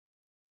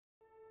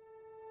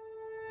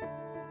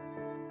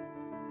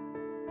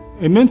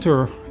A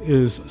mentor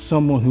is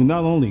someone who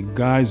not only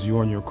guides you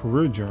on your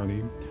career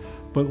journey,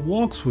 but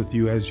walks with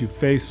you as you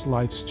face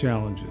life's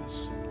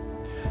challenges.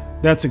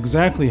 That's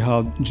exactly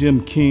how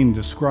Jim Keene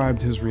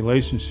described his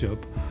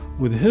relationship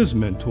with his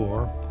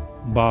mentor,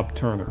 Bob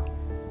Turner.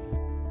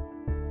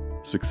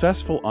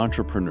 Successful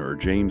entrepreneur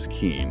James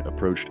Keene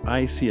approached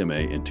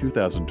ICMA in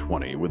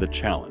 2020 with a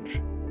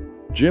challenge.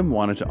 Jim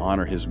wanted to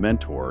honor his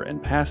mentor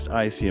and past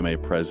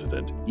ICMA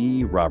president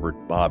E. Robert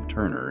Bob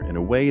Turner in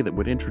a way that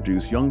would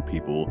introduce young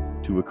people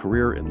to a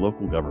career in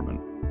local government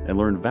and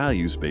learn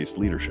values-based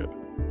leadership.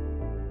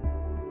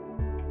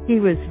 He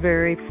was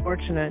very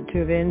fortunate to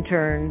have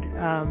interned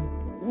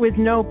with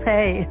no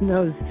pay in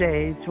those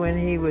days when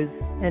he was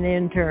an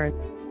intern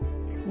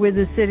with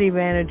the city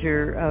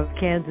manager of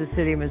Kansas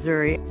City,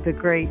 Missouri, the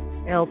great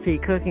L.P.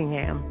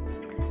 Cookingham.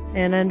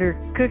 And under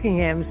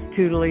Cookingham's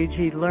tutelage,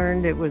 he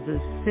learned it was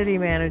a city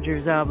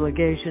manager's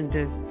obligation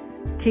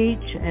to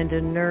teach and to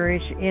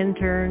nourish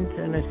interns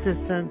and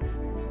assistants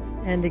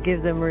and to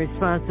give them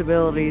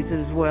responsibilities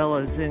as well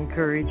as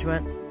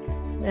encouragement.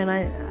 And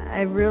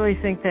I really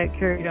think that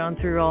carried on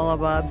through all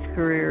of Bob's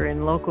career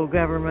in local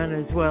government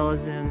as well as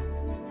in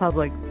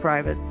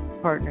public-private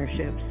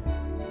partnerships.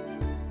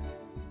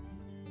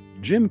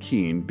 Jim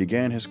Keene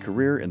began his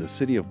career in the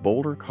city of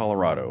Boulder,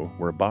 Colorado,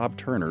 where Bob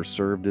Turner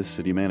served as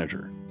city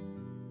manager.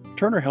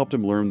 Turner helped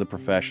him learn the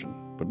profession,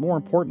 but more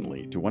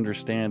importantly, to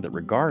understand that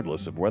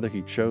regardless of whether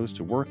he chose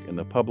to work in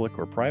the public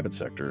or private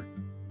sector,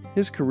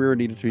 his career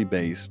needed to be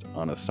based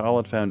on a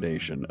solid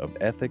foundation of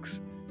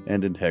ethics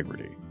and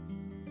integrity.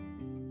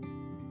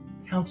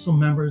 Council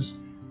members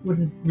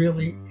wouldn't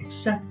really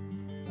accept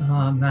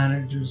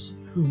managers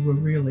who were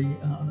really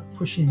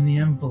pushing the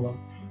envelope.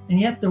 And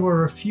yet there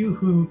were a few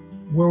who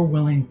were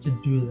willing to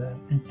do that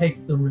and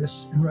take the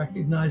risks and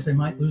recognize they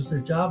might lose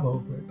their job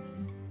over it.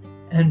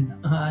 And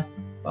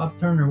Bob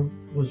Turner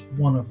was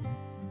one of them.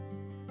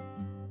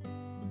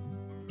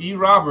 E.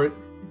 Robert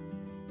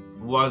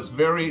was a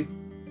very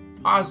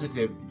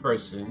positive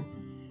person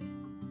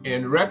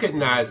in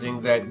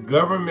recognizing that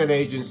government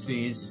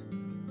agencies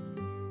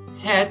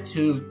had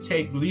to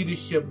take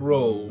leadership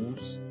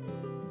roles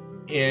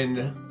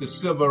in the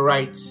civil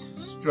rights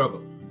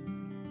struggle.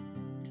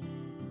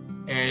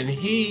 And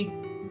he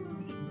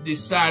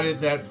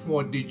decided that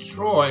for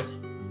Detroit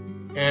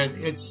and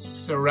its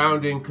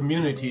surrounding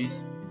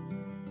communities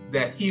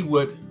that he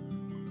would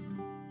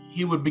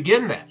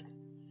begin that.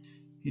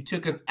 He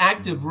took an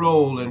active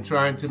role in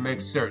trying to make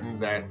certain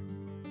that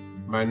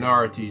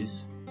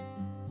minorities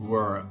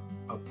were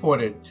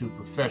appointed to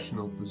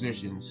professional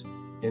positions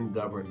in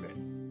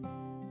government.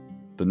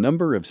 The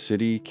number of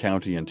city,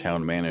 county, and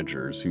town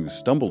managers who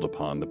stumbled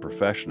upon the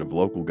profession of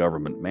local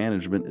government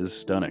management is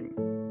stunning.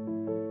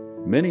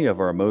 Many of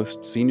our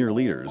most senior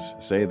leaders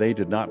say they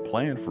did not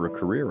plan for a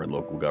career in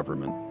local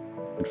government.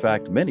 In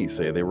fact, many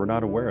say they were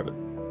not aware of it.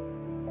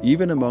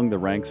 Even among the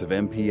ranks of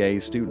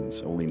MPA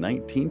students, only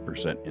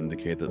 19%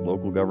 indicate that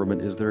local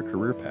government is their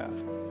career path.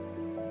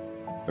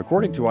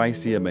 According to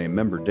ICMA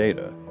member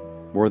data,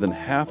 more than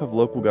half of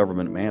local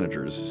government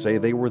managers say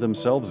they were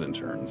themselves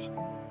interns,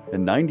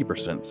 and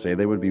 90% say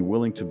they would be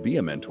willing to be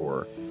a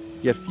mentor,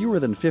 yet fewer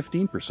than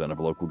 15% of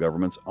local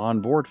governments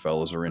onboard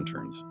fellows or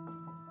interns.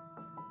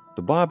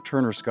 The Bob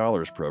Turner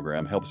Scholars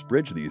Program helps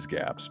bridge these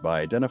gaps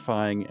by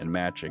identifying and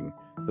matching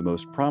the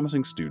most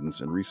promising students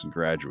and recent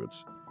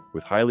graduates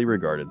with highly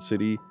regarded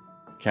city,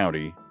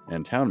 county,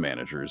 and town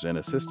managers and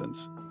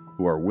assistants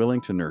who are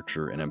willing to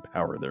nurture and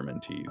empower their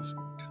mentees.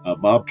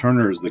 Bob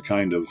Turner is the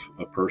kind of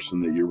a person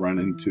that you run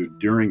into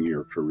during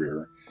your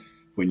career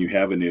when you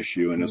have an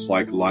issue, and it's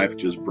like life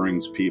just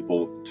brings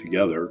people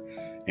together.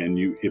 And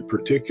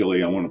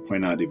particularly, I want to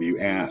point out, if you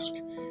ask,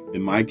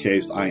 in my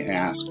case, I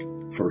asked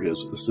for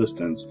his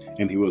assistance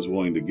and he was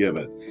willing to give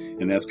it.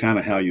 And that's kind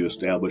of how you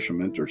establish a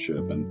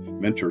mentorship. And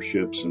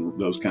mentorships and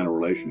those kind of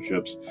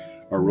relationships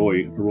are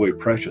really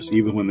precious,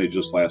 even when they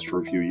just last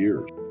for a few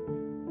years.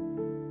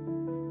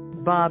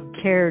 Bob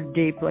cared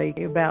deeply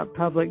about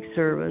public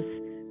service,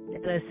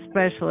 and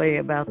especially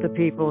about the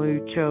people who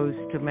chose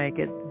to make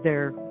it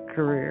their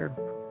career.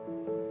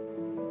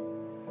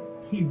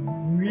 He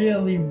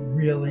really,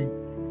 really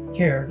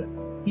cared.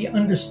 He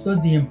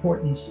understood the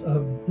importance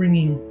of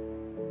bringing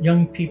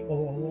young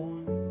people along.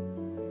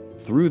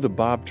 Through the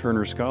Bob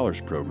Turner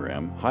Scholars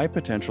Program,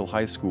 high-potential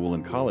high school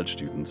and college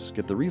students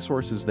get the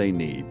resources they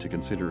need to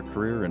consider a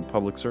career in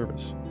public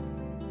service.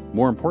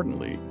 More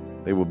importantly,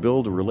 they will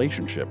build a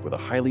relationship with a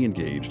highly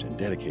engaged and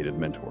dedicated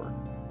mentor.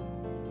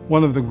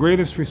 One of the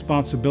greatest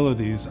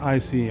responsibilities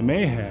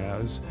ICMA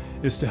has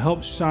is to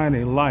help shine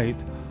a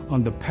light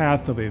on the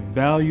path of a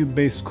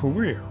value-based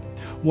career,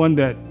 one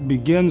that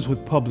begins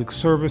with public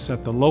service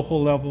at the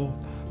local level,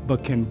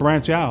 but can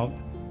branch out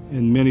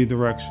in many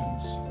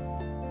directions.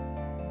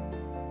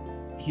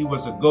 He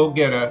was a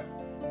go-getter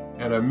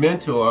and a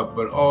mentor,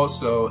 but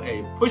also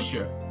a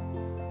pusher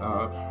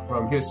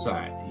from his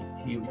side.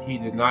 He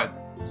did not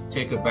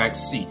take a back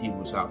seat, he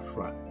was out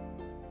front.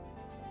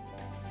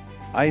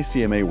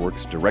 ICMA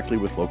works directly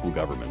with local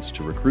governments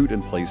to recruit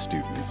and place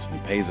students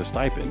and pays a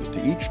stipend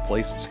to each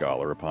placed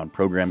scholar upon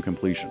program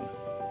completion.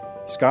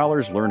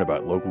 Scholars learn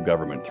about local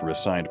government through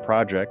assigned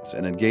projects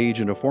and engage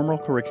in a formal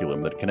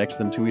curriculum that connects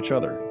them to each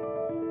other.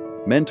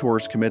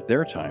 Mentors commit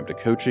their time to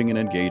coaching and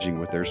engaging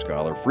with their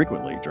scholar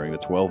frequently during the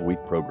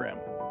 12-week program.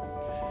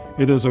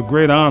 It is a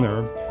great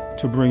honor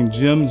to bring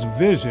Jim's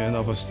vision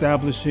of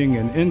establishing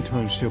an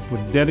internship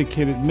with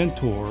dedicated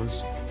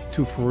mentors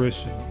to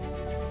fruition.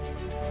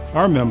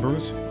 Our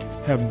members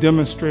have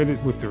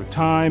demonstrated with their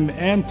time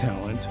and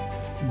talent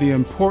the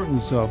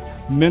importance of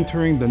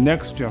mentoring the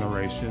next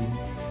generation,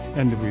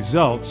 and the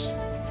results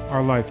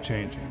are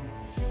life-changing.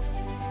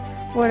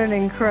 What an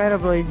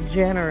incredibly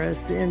generous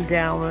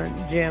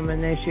endowment Jim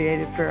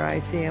initiated for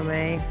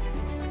ICMA,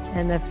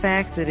 and the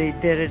fact that he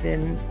did it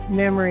in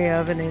memory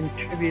of and in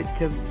tribute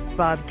to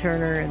Bob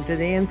Turner and to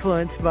the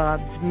influence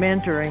Bob's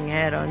mentoring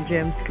had on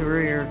Jim's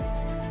career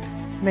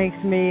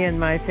makes me and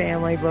my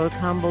family both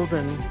humbled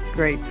and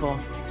grateful.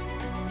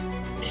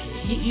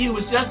 He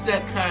was just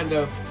that kind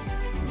of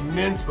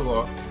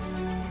mentor,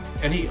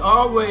 and he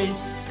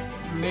always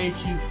made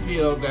you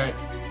feel that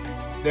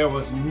there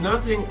was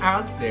nothing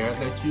out there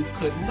that you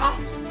could not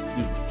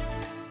do.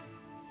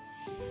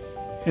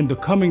 In the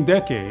coming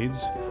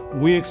decades,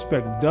 we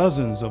expect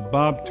dozens of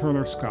Bob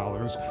Turner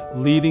scholars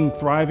leading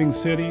thriving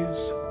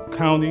cities,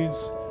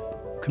 counties,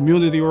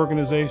 community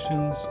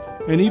organizations,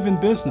 and even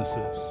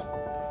businesses.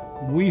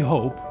 We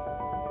hope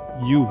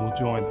you will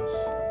join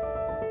us.